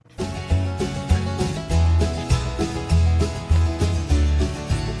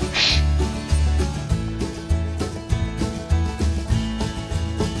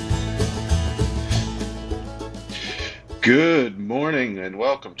Good morning and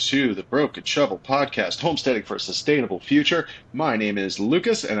welcome to the Broken Shovel Podcast, Homesteading for a Sustainable Future. My name is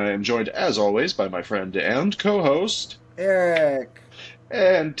Lucas and I am joined as always by my friend and co-host. Eric.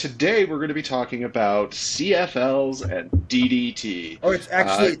 And today we're going to be talking about CFLs and DDT. Oh, it's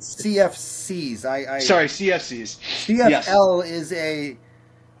CFCs. Sorry, CFCs. Yes, CFL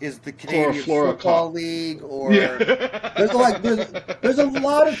is the Canadian chlorofluorocarbon. Football League, Yeah. or there's a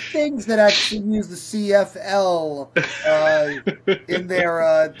lot of things that actually use the CFL in their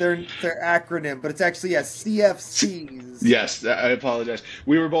acronym, but it's actually CFCs. Yes, I apologize.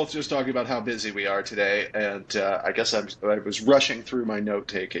 We were both just talking about how busy we are today, and I guess I was rushing through my note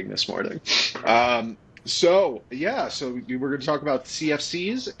taking this morning. So we're going to talk about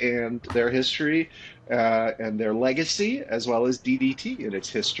CFCs and their history and their legacy, as well as DDT and its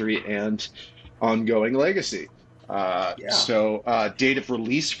history and ongoing legacy. Yeah. Date of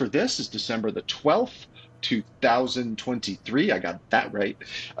release for this is December the 12th, 2023. I got that right.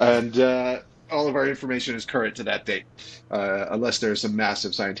 And all of our information is current to that date, unless there's a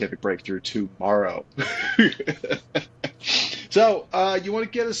massive scientific breakthrough tomorrow. You want to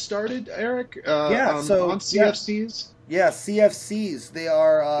get us stared, Eric, Yeah. on CFCs? Yeah. CFCs. They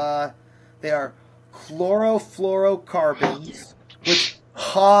are chlorofluorocarbons. Which,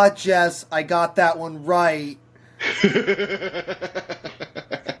 Jess, I got that one right.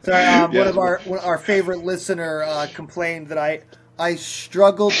 Sorry, Yeah. one of our favorite listener complained that I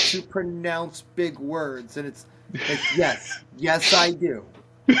struggled to pronounce big words, and it's yes I do.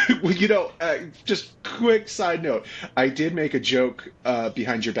 Well, just quick side note. I did make a joke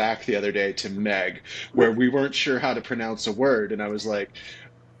behind your back the other day to Meg where we weren't sure how to pronounce a word, and I was like,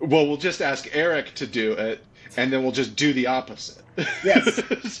 well, we'll just ask Eric to do it, and then we'll just do the opposite. Yes,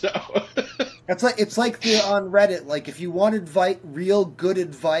 So, it's like on Reddit. Like if you want real good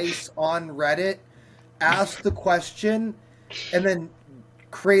advice on Reddit, ask the question, and then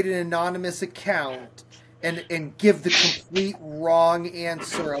create an anonymous account. And give the complete wrong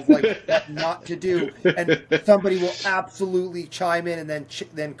answer of like that not to do, and somebody will absolutely chime in and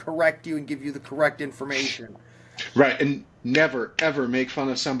then correct you and give you the correct information. right, and never ever make fun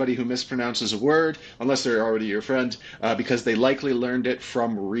of somebody who mispronounces a word unless they're already your friend, because they likely learned it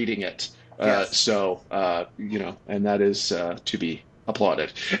from reading it. Yes, And that is to be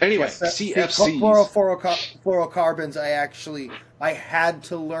applauded. Anyway, yes. See, CFCs. fluorocarbons. I had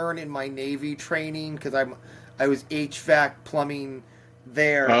to learn in my Navy training because I was HVAC plumbing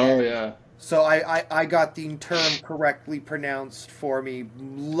there, Oh and yeah. so I got the term correctly pronounced for me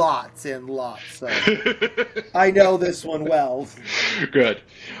lots and lots. So I know this one well. Good.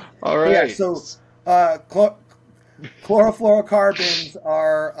 All Yeah, right. so uh, chlor-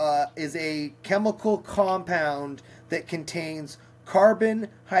 chlorofluorocarbons is a chemical compound that contains carbon,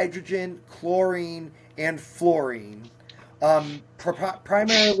 hydrogen, chlorine, and fluorine.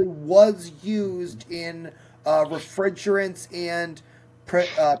 Primarily was used in refrigerants and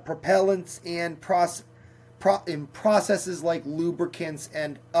propellants and in processes like lubricants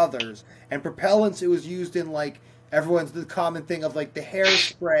and others. And propellants, it was used in like everyone's the common thing of like the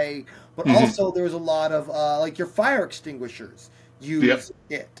hairspray, but Hmm. also there was a lot of like your fire extinguishers Yep. use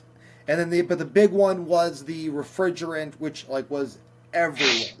it. And then but the big one was the refrigerant, which like was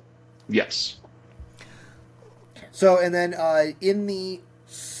everywhere. Yes. So, and then in the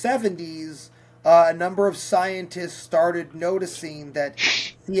 70s, a number of scientists started noticing that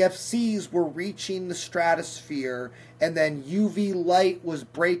CFCs were reaching the stratosphere, and then UV light was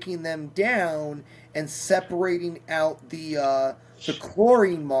breaking them down and separating out the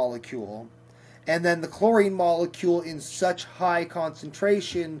chlorine molecule. And then the chlorine molecule, in such high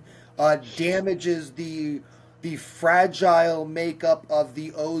concentration, damages the fragile makeup of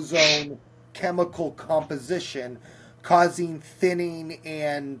the ozone chemical composition, causing thinning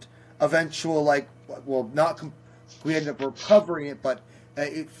and eventual we ended up recovering it, but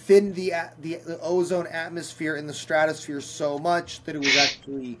it thinned the ozone atmosphere in the stratosphere so much that it was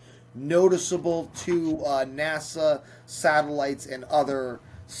actually noticeable to NASA satellites and other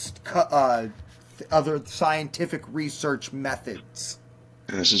scientific research methods.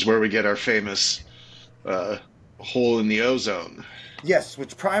 And this is where we get our famous uh, hole in the ozone. Yes,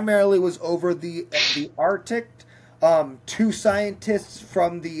 which primarily was over the Arctic. Two scientists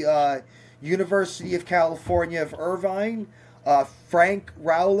from the University of California of Irvine, Frank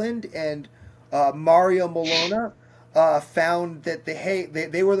Rowland and Mario Molona, found that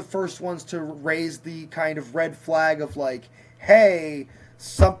they were the first ones to raise the kind of red flag of like, hey,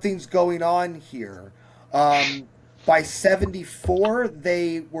 something's going on here. By 74,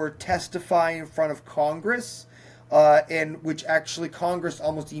 they were testifying in front of Congress, and which actually Congress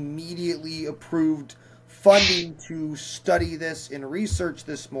almost immediately approved funding to study this and research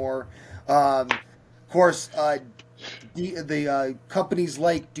this more. Of course, the companies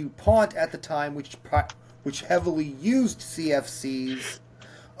like DuPont at the time, which heavily used CFCs,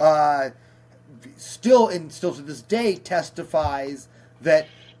 still to this day testifies that,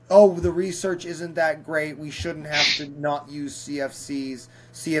 oh, the research isn't that great. We shouldn't have to not use CFCs.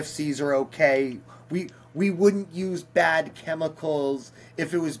 CFCs are okay. We wouldn't use bad chemicals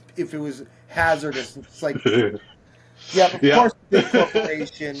if it was hazardous. It's like, yeah, of course, the big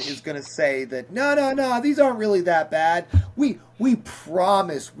corporation is going to say that no, these aren't really that bad. We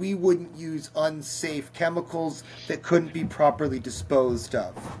promise we wouldn't use unsafe chemicals that couldn't be properly disposed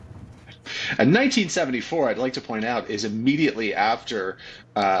of. And 1974, I'd like to point out, is immediately after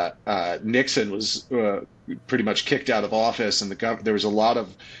Nixon was pretty much kicked out of office, and there was a lot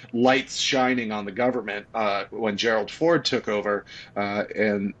of lights shining on the government when Gerald Ford took over.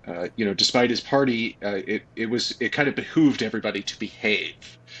 And despite his party, it kind of behooved everybody to behave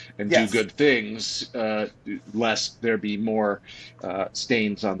and do good things, lest there be more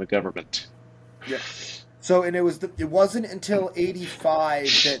stains on the government. Yeah. So, and it wasn't until '85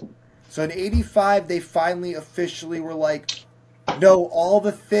 that. So in '85, they finally officially were like, no, all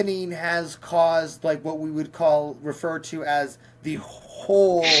the thinning has caused like what we would refer to as the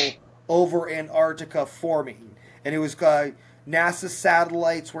hole over Antarctica forming. And it was NASA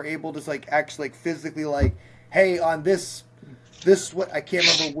satellites were able to actually physically hey, on this what I can't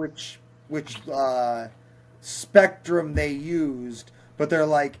remember which spectrum they used, but they're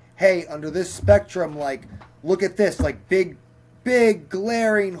like, hey, under this spectrum, look at this, big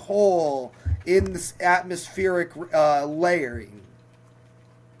glaring hole in this atmospheric layering,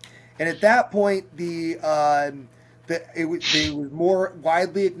 and at that point, it was more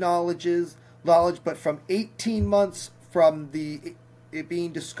widely acknowledged. But from 18 months from it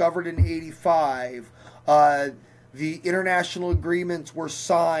being discovered in '85, the international agreements were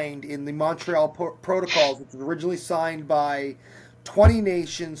signed in the Montreal Protocols, which was originally signed by 20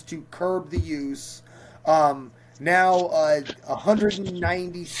 nations to curb the use. Now,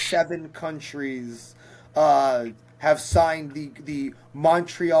 197 countries have signed the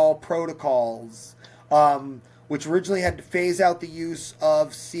Montreal Protocols, which originally had to phase out the use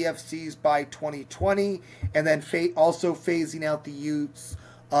of CFCs by 2020, and then also phasing out the use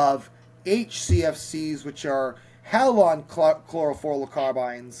of HCFCs, which are halon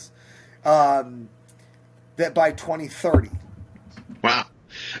chlorofluorocarbons, that by 2030. Wow.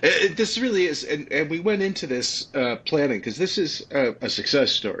 This really is, and we went into this planning because this is a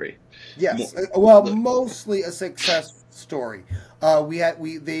success story. Yes, mostly a success story. By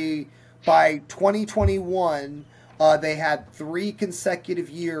 2021, they had 3 consecutive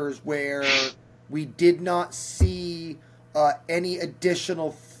years where we did not see any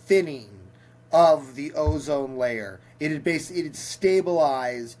additional thinning of the ozone layer. It had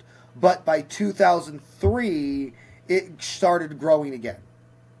stabilized, but by 2003, it started growing again.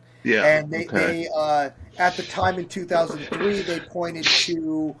 Yeah, and they at the time in 2003, they pointed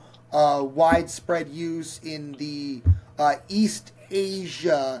to widespread use in the East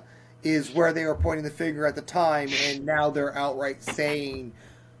Asia is where they were pointing the finger at the time, and now they're outright saying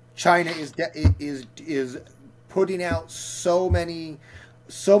China is putting out so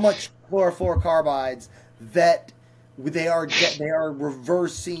much chlorofluorocarbons that they are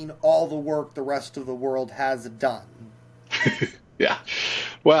reversing all the work the rest of the world has done. Yeah.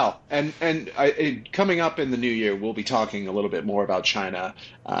 Well, and coming up in the new year, we'll be talking a little bit more about China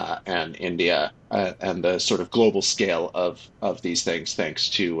and India and the sort of global scale of these things, thanks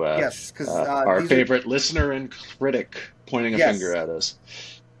to our favorite listener and critic pointing a finger at us.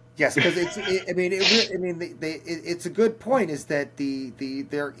 Yes, because it's a good point. Is that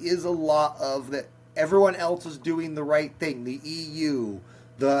there is a lot of that. Everyone else is doing the right thing. The EU,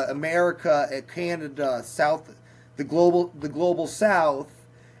 the America, Canada, the global South,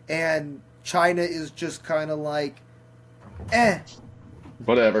 and China is just kind of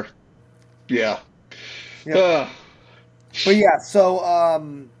whatever. Yeah. But yeah,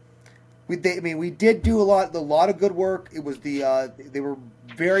 so we did do a lot of good work. It was they were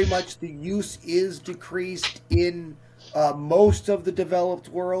very much, the use is decreased in most of the developed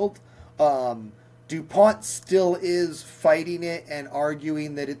world. DuPont still is fighting it and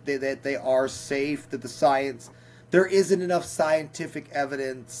arguing that they are safe, that the science, there isn't enough scientific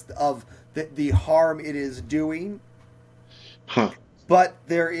evidence of the harm it is doing. Huh. But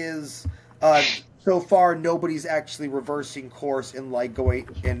there is, so far, nobody's actually reversing course and going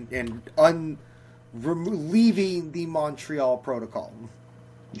and leaving the Montreal Protocol.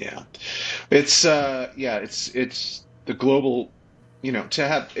 Yeah, it's the global to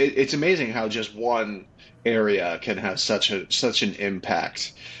have it's amazing how just one area can have such an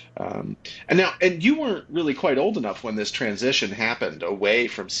impact. And you weren't really quite old enough when this transition happened away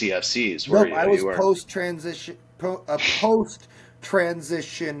from CFCs, were Nope, I you? was You were. post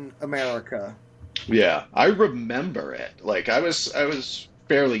transition America. Yeah, I remember it. Like I was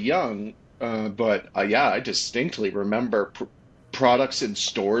fairly young, but yeah, I distinctly remember products in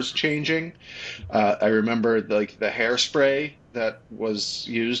stores changing. I remember like the hairspray that was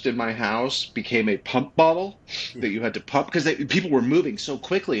used in my house became a pump bottle Yeah. that you had to pump because people were moving so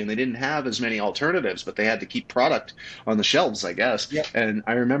quickly and they didn't have as many alternatives, but they had to keep product on the shelves, I guess. Yep. And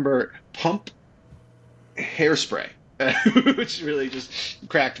I remember pump hairspray, which really just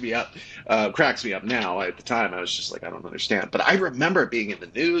cracked me up. Cracks me up now. At the time, I was just like, I don't understand. But I remember it being in the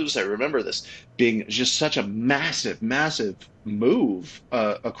news. I remember this being just such a massive, massive move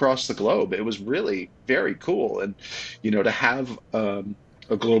across the globe. It was really very cool, and to have a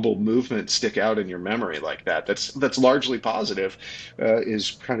global movement stick out in your memory like that. That's largely positive.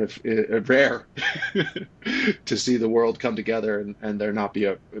 Is kind of rare to see the world come together and there not be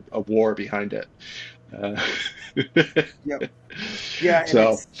a war behind it. Uh, Yep. Yeah, and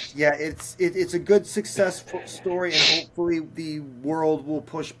so it's a good successful story, and hopefully the world will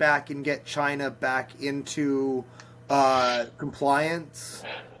push back and get China back into compliance.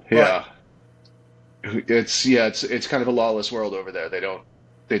 But yeah, it's kind of a lawless world over there. They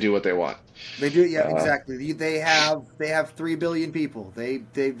do what they want. they do, yeah, Uh, exactly. They have 3 billion people. They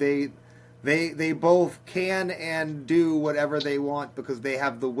both can and do whatever they want because they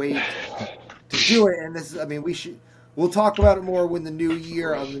have the weight to do it. And this is, I mean, we'll talk about it more when the new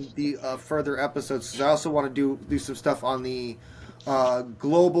year on the further episodes. 'Cause I also want to do some stuff on the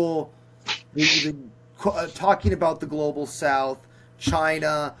global, talking about the global South,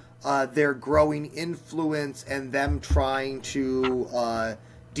 China, their growing influence, and them trying to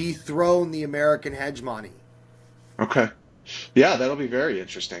dethrone the American hegemony. okay. Yeah, that'll be very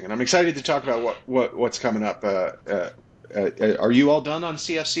interesting, and I'm excited to talk about what's coming up. Are you all done on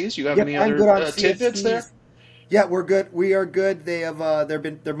CFCs? You have Yep, any I'm other good on tidbits there? CFCs. Yeah, we're good. We are good.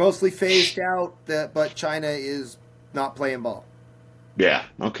 They're mostly phased out, but China is not playing ball. Yeah.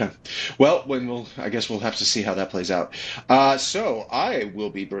 Okay. Well, I guess we'll have to see how that plays out. So I will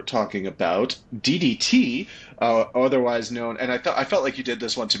be talking about DDT, otherwise known, and I felt like you did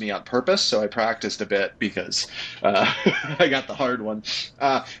this one to me on purpose, so I practiced a bit because I got the hard one.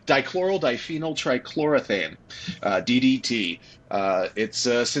 Dichloryl diphenyl trichloroethane, DDT. It's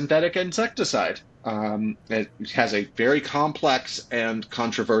a synthetic insecticide. It has a very complex and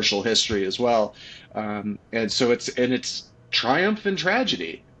controversial history as well, and so it's triumph and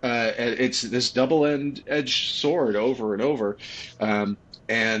tragedy. It's this double-edged sword over and over. Um,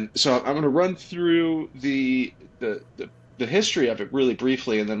 and so I'm going to run through the history of it really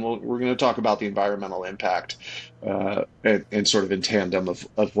briefly, and then we're going to talk about the environmental impact and sort of in tandem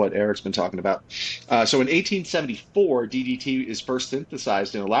of what Eric's been talking about. So in 1874, DDT is first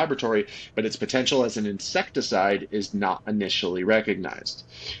synthesized in a laboratory, but its potential as an insecticide is not initially recognized.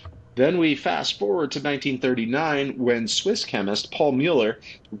 Then we fast forward to 1939 when Swiss chemist Paul Mueller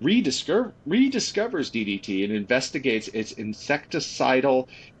rediscovers DDT and investigates its insecticidal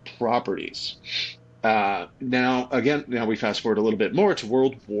properties. Now we fast forward a little bit more to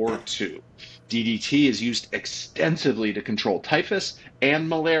World War II. DDT is used extensively to control typhus and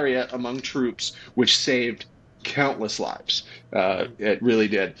malaria among troops, which saved countless lives. It really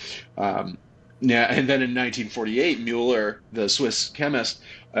did. Yeah, and then in 1948, Mueller, the Swiss chemist,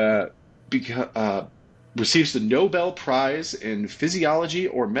 uh, receives the Nobel Prize in Physiology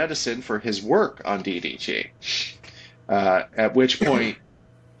or Medicine for his work on DDT. At which point,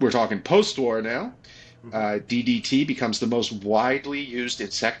 we're talking post-war now. DDT becomes the most widely used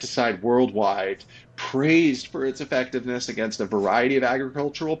insecticide worldwide, praised for its effectiveness against a variety of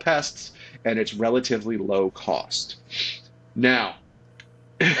agricultural pests and its relatively low cost. Now,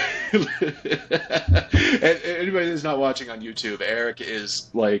 and anybody that's not watching on YouTube, Eric is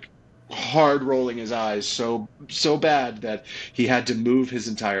like hard rolling his eyes so bad that he had to move his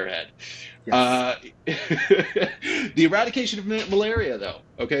entire head. Yes. The eradication of malaria, though.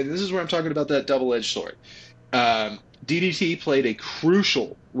 Okay, this is where I'm talking about that double-edged sword. DDT played a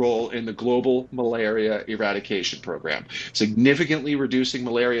crucial role in the global malaria eradication program, significantly reducing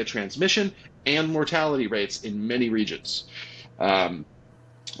malaria transmission and mortality rates in many regions.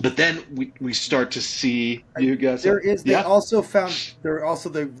 But then we start to see you guys. They also found they're also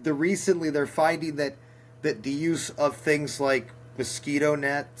the recently they're finding that the use of things like mosquito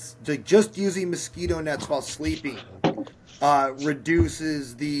nets, just using mosquito nets while sleeping,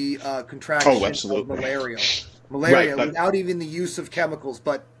 reduces the contraction of absolutely. malaria. malaria without even the use of chemicals.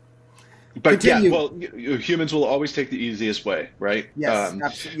 But yeah, continue. well, humans will always take the easiest way, right?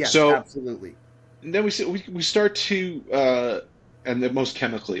 Yes, yes, so absolutely. then we start to and the most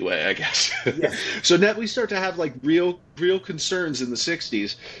chemically way, I guess. Yes. So now we start to have like real concerns in the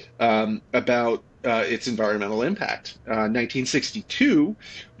 60s about its environmental impact. 1962,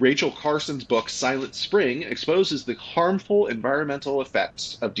 Rachel Carson's book Silent Spring exposes the harmful environmental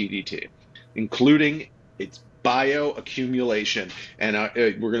effects of DDT, including its bioaccumulation. And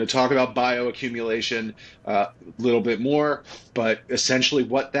we're going to talk about bioaccumulation a little bit more, but essentially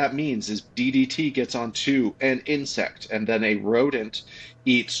what that means is DDT gets onto an insect, and then a rodent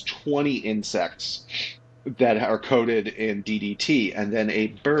eats 20 insects that are coated in DDT, and then a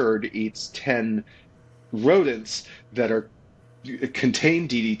bird eats 10 rodents that are contain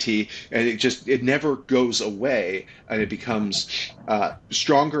DDT, and it never goes away, and it becomes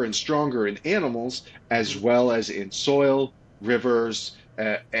stronger and stronger in animals as well as in soil, rivers,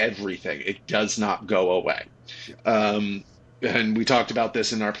 everything. It does not go away. And we talked about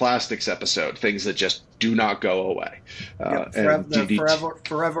this in our plastics episode, things that just do not go away.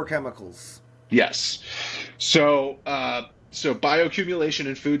 Forever chemicals. Yes. So bioaccumulation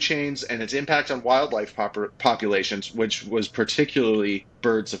in food chains and its impact on wildlife populations, which was particularly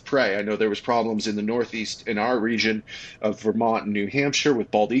birds of prey. I know there was problems in the Northeast in our region of Vermont and New Hampshire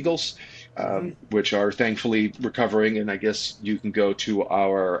with bald eagles, which are thankfully recovering. And I guess you can go to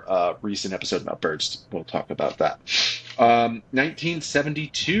our recent episode about birds. We'll talk about that.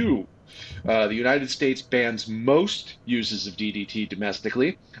 1972. The United States bans most uses of DDT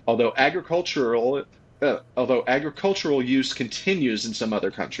domestically, although agricultural use continues in some other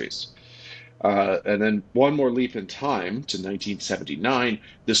countries. And then one more leap in time to 1979,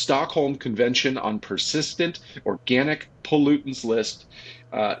 the Stockholm Convention on Persistent Organic Pollutants lists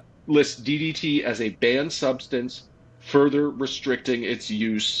DDT as a banned substance, further restricting its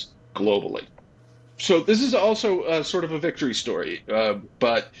use globally. So this is also sort of a victory story,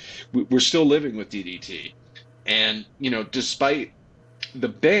 but we're still living with DDT. And, despite the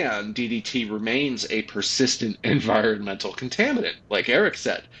ban, DDT remains a persistent environmental contaminant, like Eric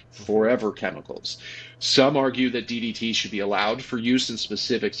said, forever chemicals. Some argue that DDT should be allowed for use in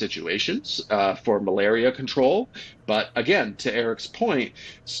specific situations for malaria control. But again, to Eric's point,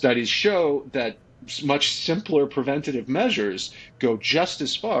 studies show that much simpler preventative measures go just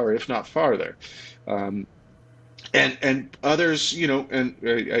as far, if not farther. And others,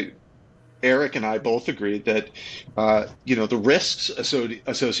 Eric and I both agree that, the risks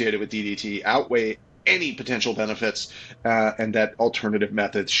associated with DDT outweigh any potential benefits, and that alternative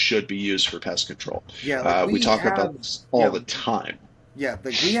methods should be used for pest control. Yeah, we talk about this all the time. Yeah,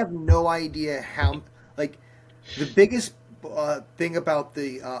 we have no idea how. The biggest thing about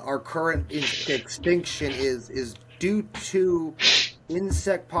our current extinction is due to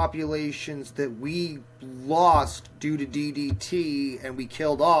insect populations that we lost due to DDT and we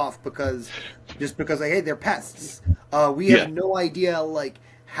killed off because they're pests. We have no idea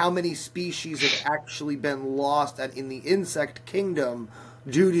how many species have actually been lost in the insect kingdom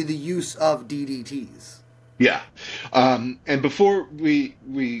due to the use of DDTs. Yeah. And before we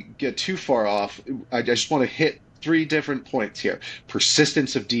get too far off, I just want to hit 3 different points here.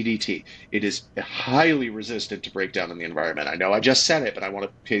 Persistence of DDT. It is highly resistant to breakdown in the environment. I know I just said it, but I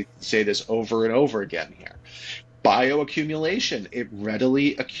want to say this over and over again here. Bioaccumulation. It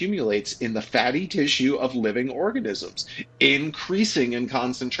readily accumulates in the fatty tissue of living organisms, increasing in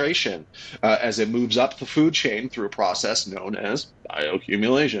concentration as it moves up the food chain through a process known as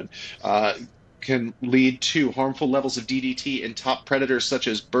bioaccumulation. Can lead to harmful levels of DDT in top predators such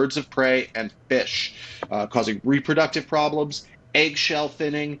as birds of prey and fish, causing reproductive problems, eggshell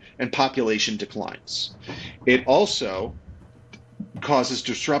thinning, and population declines. It also causes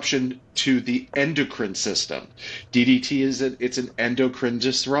disruption to the endocrine system. DDT it's an endocrine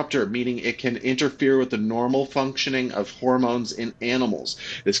disruptor, meaning it can interfere with the normal functioning of hormones in animals.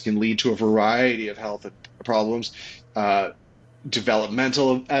 This can lead to a variety of health problems,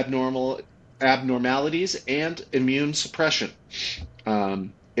 developmental abnormalities, and immune suppression.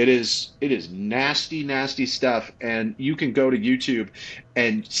 It is nasty, nasty stuff, and you can go to YouTube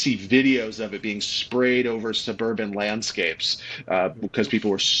and see videos of it being sprayed over suburban landscapes because people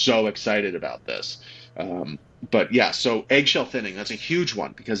were so excited about this. But yeah, so eggshell thinning, that's a huge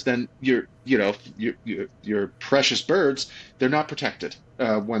one, because then your precious birds, they're not protected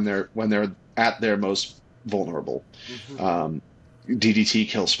when they're at their most vulnerable. DDT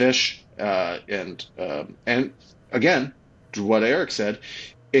kills fish, and again, to what Eric said,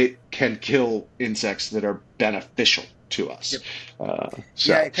 it can kill insects that are beneficial to us.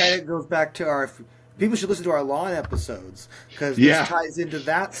 Yep. It kind of goes back to people should listen to our lawn episodes because Yeah. this ties into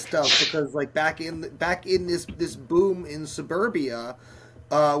that stuff. Because like back in this boom in suburbia,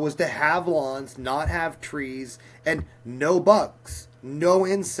 was to have lawns, not have trees, and no bugs, no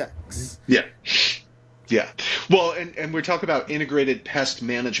insects. Yeah. Yeah. Well, and we're talking about integrated pest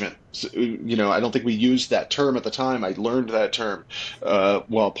management. So, I don't think we used that term at the time. I learned that term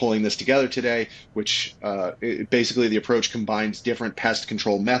while pulling this together today, which basically the approach combines different pest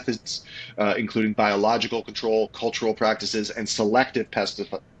control methods, including biological control, cultural practices, and selective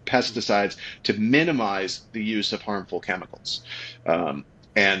pesticides to minimize the use of harmful chemicals.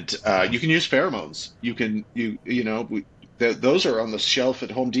 And you can use pheromones. Those are on the shelf at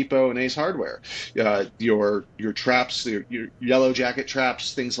Home Depot and Ace Hardware. Your traps, your yellow jacket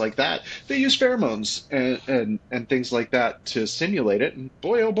traps, things like that. They use pheromones and things like that to simulate it. And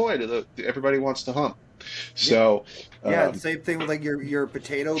boy, oh boy, everybody wants to hump. So yeah, same thing with like your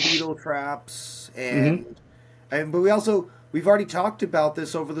potato beetle traps Mm-hmm. but we've already talked about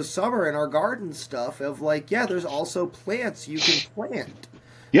this over the summer in our garden stuff of like, yeah, there's also plants you can plant.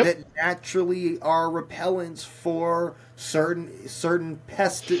 Yep. That naturally are repellents for certain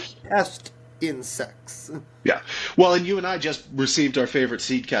pest insects. Yeah. Well, and you and I just received our favorite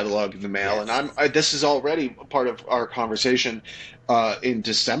seed catalog in the mail, Yes. and this is already part of our conversation in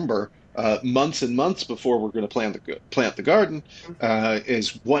December, months and months before we're going to plant the garden.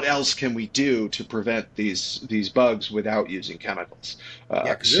 Is what else can we do to prevent these bugs without using chemicals?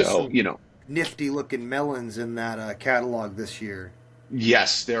 Yeah, 'cause there's So some nifty looking melons in that catalog this year.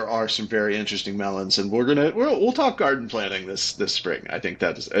 yes, there are some very interesting melons, and we'll talk garden planting this spring. I think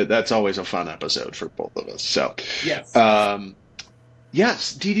that's always a fun episode for both of us. So, Yes.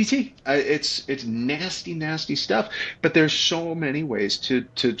 yes, DDT. It's nasty, nasty stuff, but there's so many ways to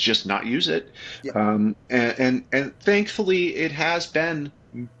just not use it. Yep. And thankfully it has been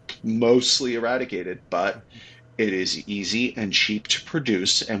mostly eradicated, but it is easy and cheap to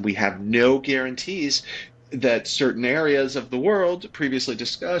produce, and we have no guarantees that certain areas of the world previously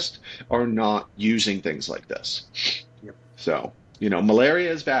discussed are not using things like this. Yep. So,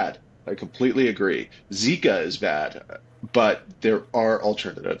 malaria is bad. I completely agree. Zika is bad, but there are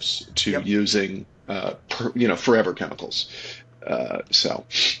alternatives to Yep. using, forever chemicals. So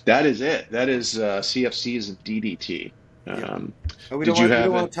that is it. That is CFCs and DDT. We did don't you want, we have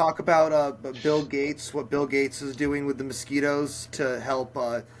don't want it? to talk about Bill Gates, what Bill Gates is doing with the mosquitoes to help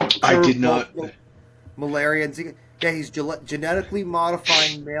I curb did not. malaria and Zika. Yeah, he's genetically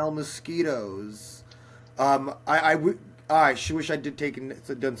modifying male mosquitoes. I wish I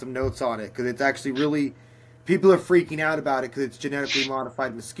done some notes on it because it's actually really people are freaking out about it because it's genetically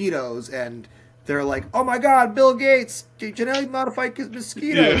modified mosquitoes and they're like, oh my God, Bill Gates genetically modified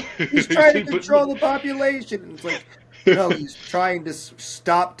mosquitoes. Yeah. He's trying to But- control the population. And it's like, no, he's trying to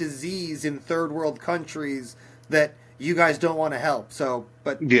stop disease in third world countries that you guys don't want to help. So,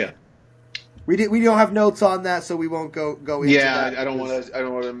 but Yeah. we don't have notes on that, so we won't go into Yeah, that. I don't want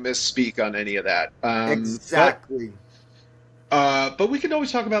to misspeak on any of that. Exactly. But we can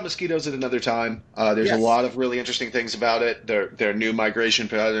always talk about mosquitoes at another time. There's Yes. a lot of really interesting things about it. There are new migration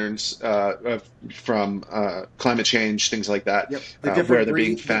patterns from climate change, things like that, Yep. where they're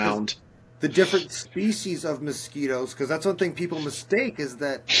being breeds, found. the different species of mosquitoes, because that's one thing people mistake is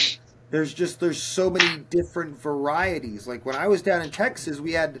that there's so many different varieties. Like when I was down in Texas,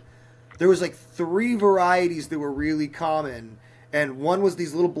 there was like 3 varieties that were really common, and one was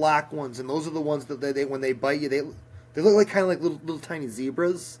these little black ones, and those are the ones that they when they bite you, they look like kind of like little tiny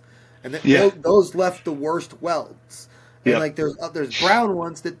zebras, and those left the worst welts. And Yep. like there's brown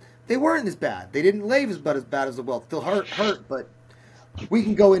ones that they weren't as bad. They didn't lave as bad as the welt. They'll hurt, but we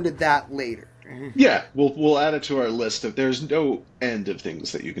can go into that later. Yeah, we'll add it to our list of. There's no end of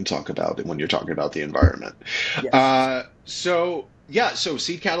things that you can talk about when you're talking about the environment. Yes. So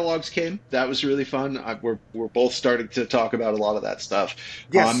seed catalogs came. That was really fun. We're both starting to talk about a lot of that stuff.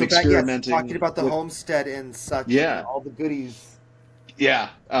 Yes, Experimenting talking about the with- homestead and such. Yeah. And all the goodies. Yeah.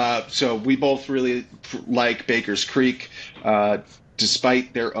 So we both really like Baker's Creek,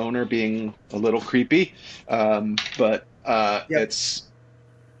 despite their owner being a little creepy. But Yep. it's,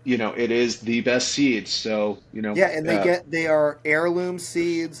 it is the best seeds. So, Yeah, and they are heirloom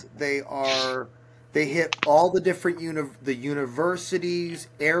seeds. They hit all the different the universities,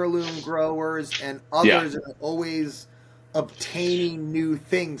 heirloom growers, and others are always obtaining new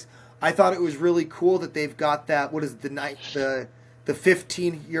things. I thought it was really cool that they've got that. What is it, the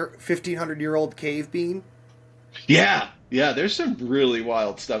 1500-year-old cave bean? Yeah. There's some really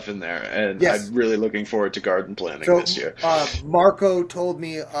wild stuff in there, and Yes. I'm really looking forward to garden planting So this year. Marco told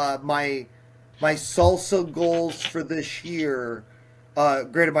me my salsa goals for this year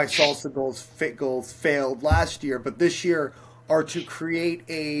granted, my salsa goals failed last year, but this year are to create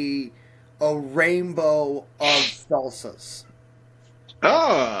a rainbow of salsas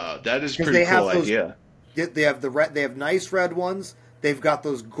Oh, that is a because pretty they cool have those. idea. They have the red. They have nice red ones. They've got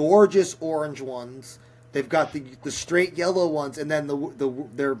those gorgeous orange ones. They've got the straight yellow ones, and then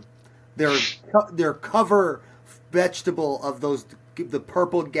their cover vegetable of the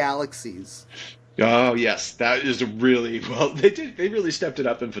purple galaxies. Oh yes, that is a really well. They really stepped it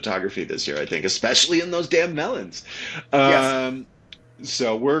up in photography this year, I think, especially in those damn melons. Yes. Um,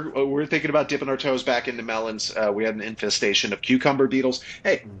 so we're thinking about dipping our toes back into melons. We had an infestation of cucumber beetles.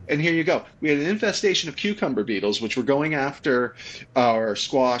 Hey, and here you go. We had an infestation of cucumber beetles, which were going after our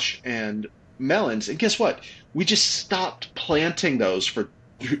squash and melons. And guess what? We just stopped planting those for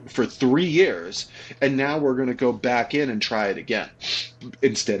 3 years, and now we're going to go back in and try it again.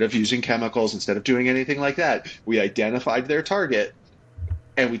 Instead of using chemicals, instead of doing anything like that, we identified their target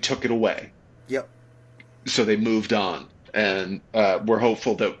and we took it away. Yep. So they moved on, and we're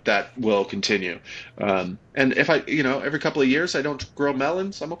hopeful that that will continue. And if every couple of years I don't grow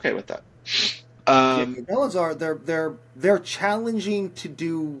melons, I'm okay with that. Melons they're challenging to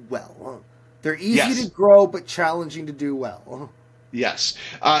do well. They're easy Yes. to grow, but challenging to do well. Yes,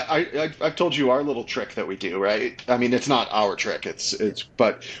 I've told you our little trick that we do, right? I mean, it's not our trick.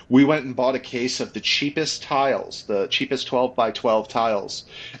 But we went and bought a case of the cheapest tiles, the cheapest 12 by 12 tiles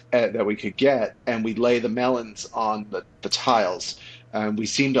that we could get, and we lay the melons on the tiles. And we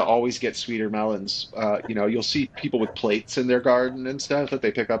seem to always get sweeter melons. You'll see people with plates in their garden and stuff that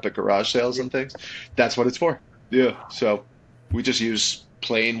they pick up at garage sales and things. That's what it's for. Yeah. So we just use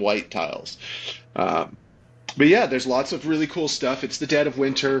plain white tiles. But yeah, there's lots of really cool stuff. It's the dead of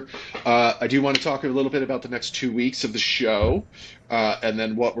winter. I do want to talk a little bit about the next 2 weeks of the show, and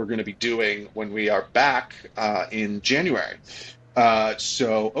then what we're going to be doing when we are back in January.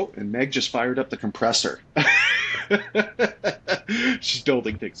 And Meg just fired up the compressor. She's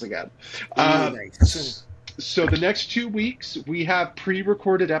building things again. Nice. So the next 2 weeks, we have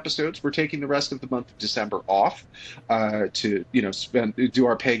pre-recorded episodes. We're taking the rest of the month of December off to, do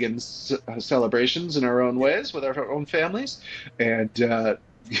our pagan celebrations in our own ways with our own families, and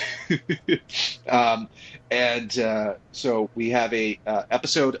so we have a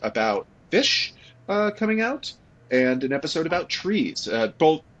episode about fish coming out, and an episode about trees.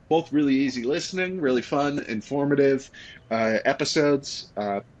 Both really easy listening, really fun, informative episodes.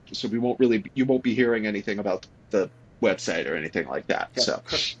 So you won't be hearing anything about the website or anything like that.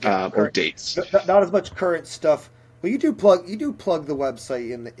 Yeah, or dates. Not as much current stuff. Well, you do plug the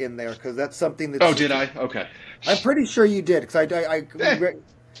website in there because that's something that. Oh, did I? Okay. I'm pretty sure you did because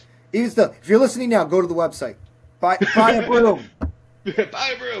if you're listening now, go to the website. Buy a broom.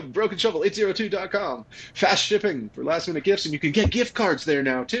 Buy a broom. BrokenShovel802.com. Fast shipping for last minute gifts, and you can get gift cards there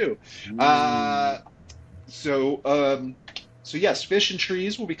now too. So yes, Fish and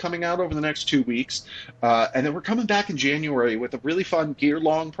Trees will be coming out over the next 2 weeks, and then we're coming back in January with a really fun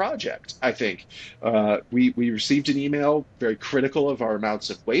year-long project. I think we received an email very critical of our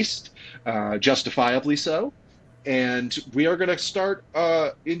amounts of waste, justifiably so, and we are going to start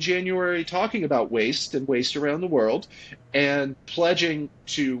in January talking about waste and waste around the world, and pledging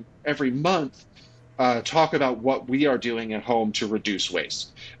to every month talk about what we are doing at home to reduce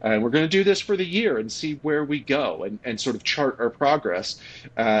waste. And we're going to do this for the year and see where we go, and sort of chart our progress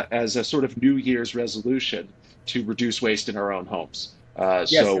as a sort of New Year's resolution to reduce waste in our own homes.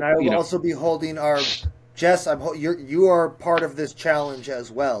 Yes, and I will also be holding our Jess. You are part of this challenge as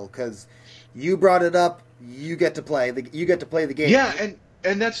well because you brought it up. You get to play the game. Yeah,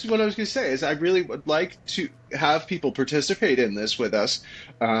 and that's what I was going to say. Is I really would like to have people participate in this with us.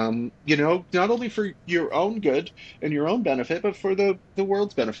 Not only for your own good and your own benefit, but for the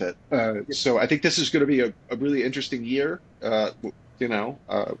world's benefit. So I think this is going to be a really interesting year.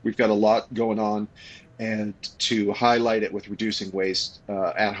 We've got a lot going on, and to highlight it with reducing waste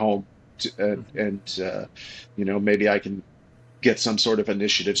at home, maybe I can get some sort of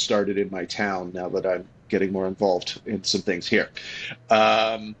initiative started in my town now that I'm getting more involved in some things here.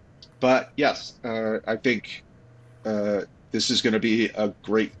 But yes, I think this is going to be a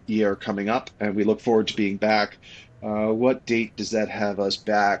great year coming up, and we look forward to being back. What date does that have us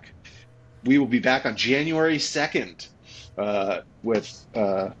back? We will be back on January 2nd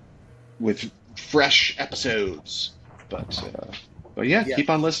with fresh episodes. But yeah, keep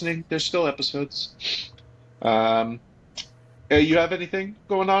on listening. There's still episodes. You have anything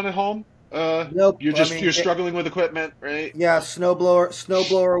going on at home? Nope. You're struggling with equipment, right? Yeah,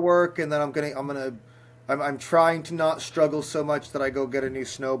 snowblower work, and then I'm I'm trying to not struggle so much that I go get a new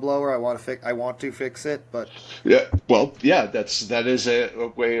snowblower. I want to fix it, but Yeah, well, yeah, that is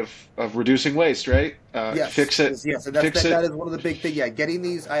a way of reducing waste, right? yes, Fix it, yes, and fix that it. is one of the big things. Yeah, getting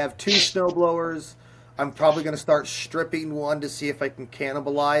these. I have two snowblowers. I'm probably going to start stripping one to see if I can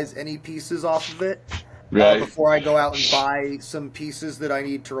cannibalize any pieces off of it Right. before I go out and buy some pieces that I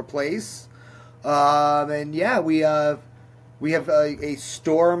need to replace. And yeah, we have a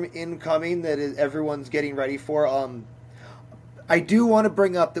storm incoming that everyone's getting ready for. I do want to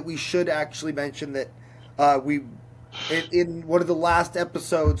bring up that we should actually mention that we in one of the last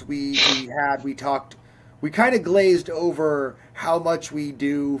episodes we talked, we kind of glazed over how much we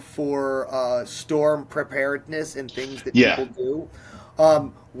do for storm preparedness and things that Yeah. people do.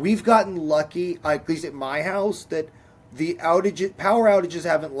 We've gotten lucky, at least at my house, that the power outages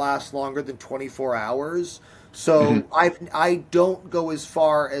haven't last longer than 24 hours. Hmm. So I don't go as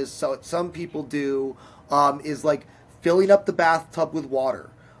far as some people do. Is like filling up the bathtub with water.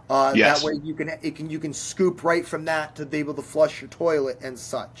 That Yes. way you can scoop right from that to be able to flush your toilet and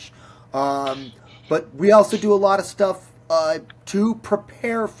such. Um, but we also do a lot of stuff to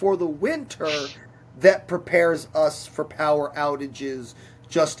prepare for the winter that prepares us for power outages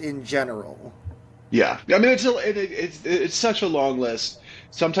just in general. Yeah, I mean it's such a long list.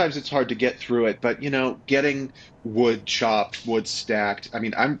 Sometimes it's hard to get through it, but getting wood chopped, wood stacked. I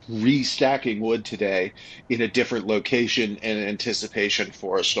mean, I'm restacking wood today in a different location in anticipation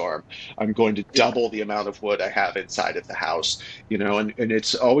for a storm. I'm going to Yeah. double the amount of wood I have inside of the house, and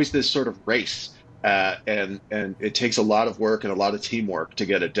it's always this sort of race. And it takes a lot of work and a lot of teamwork to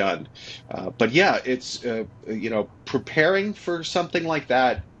get it done. But yeah, it's preparing for something like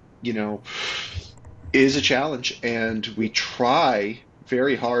that. You know, is a challenge, and we try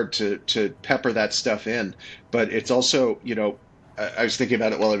very hard to pepper that stuff in. But it's also, I was thinking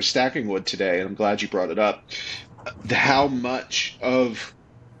about it while I was stacking wood today, and I'm glad you brought it up. How much of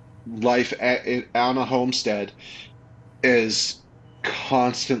life on a homestead is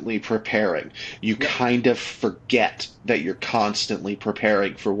constantly preparing. You Yep. kind of forget that you're constantly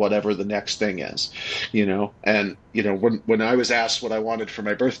preparing for whatever the next thing is, And when I was asked what I wanted for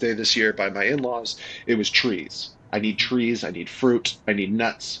my birthday this year by my in-laws, it was trees. I need trees. I need fruit. I need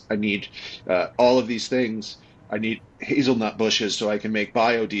nuts. I need all of these things. I need hazelnut bushes so I can make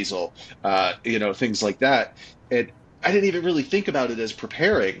biodiesel. Things like that. And I didn't even really think about it as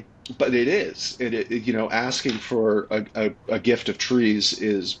preparing, but it is. Asking for a gift of trees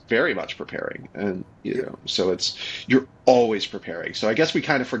is very much preparing, and Yep. so you're always preparing. So I guess we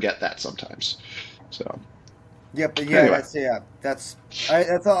kind of forget that sometimes. So Yep. But yeah, anyway,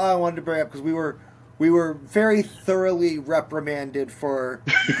 that's all I wanted to bring up because we were very thoroughly reprimanded for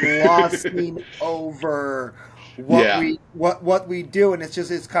glossing over yeah, what we do, and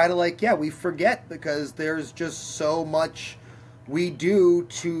it's kind of like, yeah, we forget because there's just so much we do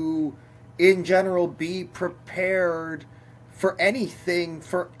to in general be prepared for anything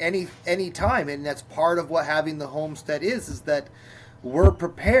for any time, and that's part of what having the homestead is that we're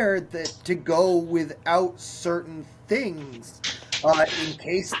prepared to go without certain things in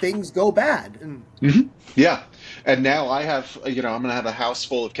case things go bad. And hmm yeah. And now I have, I'm going to have a house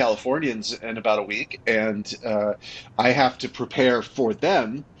full of Californians in about a week, and I have to prepare for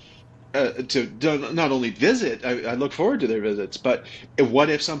them to not only visit. I look forward to their visits, but what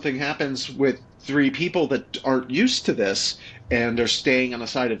if something happens with three people that aren't used to this and are staying on a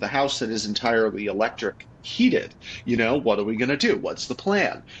side of the house that is entirely electric heated? What are we going to do? What's the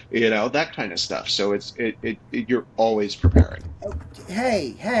plan? That kind of stuff. So you're always preparing.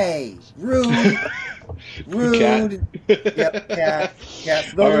 hey, rude, Cat. rude. Yep, cat.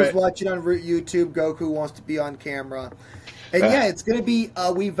 For All those of us right. watching on YouTube, Goku wants to be on camera. And Uh, yeah, it's going to be.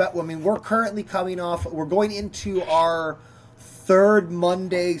 We're currently coming off. We're going into our third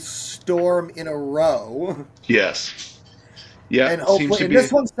Monday storm in a row, yes. Yeah. and Seems hopefully, to and be.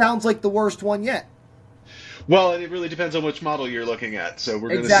 this one sounds like the worst one yet. Well, and it really depends on which model you're looking at. So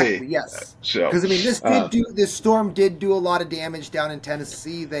we're going to see. Exactly. Yes. So, Because uh, this storm did do a lot of damage down in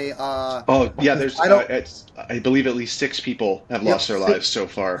Tennessee. They oh yeah, there's I don't. I believe at least six people have lost Yep. their lives so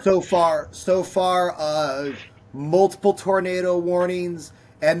far. So far, multiple tornado warnings,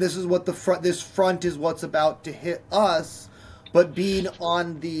 and this is what this front is what's about to hit us. But being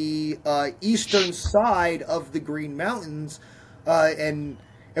on the eastern side of the Green Mountains, and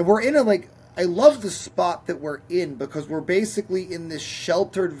we're in a like I love the spot that we're in because we're basically in this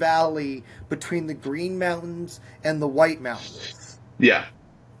sheltered valley between the Green Mountains and the White Mountains. Yeah,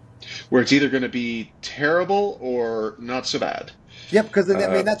 where it's either going to be terrible or not so bad. Yep, because I Uh,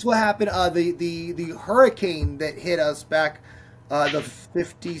 mean that's what happened. The hurricane that hit us back, the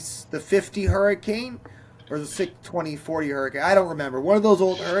 50 hurricane. or the 2040 hurricane. I don't remember. One of those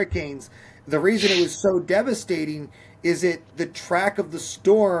old hurricanes. The reason it was so devastating is the track of the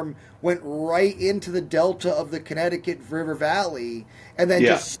storm went right into the delta of the Connecticut River Valley and then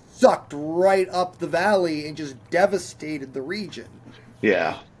just sucked right up the valley and just devastated the region.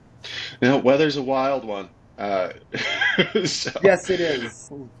 Yeah. Weather's a wild one. So. Yes, it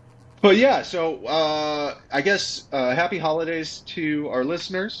is. But yeah, so I guess happy holidays to our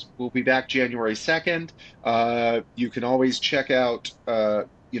listeners. We'll be back January 2nd. You can always check out,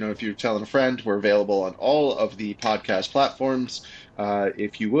 if you're telling a friend, we're available on all of the podcast platforms.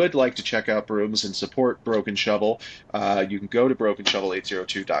 If you would like to check out brooms and support Broken Shovel, you can go to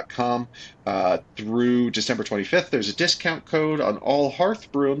brokenshovel802.com. Through December 25th, there's a discount code on all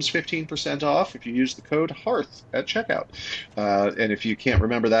Hearth brooms, 15% off if you use the code HEARTH at checkout. And if you can't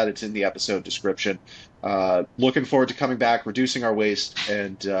remember that, it's in the episode description. Looking forward to coming back, reducing our waste,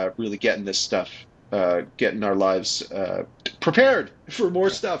 and really getting this stuff, getting our lives prepared for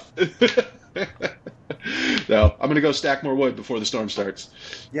more stuff. No, I'm gonna go stack more wood before the storm starts.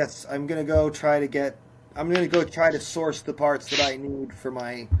 Yes, I'm gonna go try to source the parts that I need for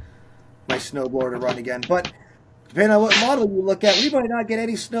my snowblower to run again. But depending on what model you look at, we might not get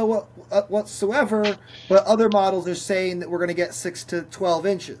any snow whatsoever. But other models are saying that we're gonna get 6 to 12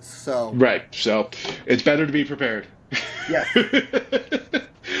 inches. So right, so it's better to be prepared. Yes.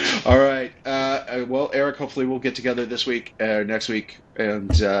 All right. Well, Eric, hopefully we'll get together this week, next week, and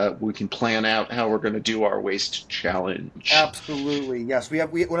we can plan out how we're going to do our waste challenge. Absolutely, yes. We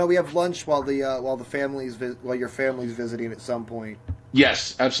have lunch while your family's visiting at some point.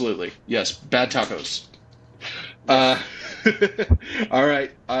 Yes, absolutely. Yes, bad tacos. All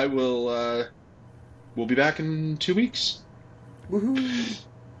right. I will. We'll be back in 2 weeks. Woohoo!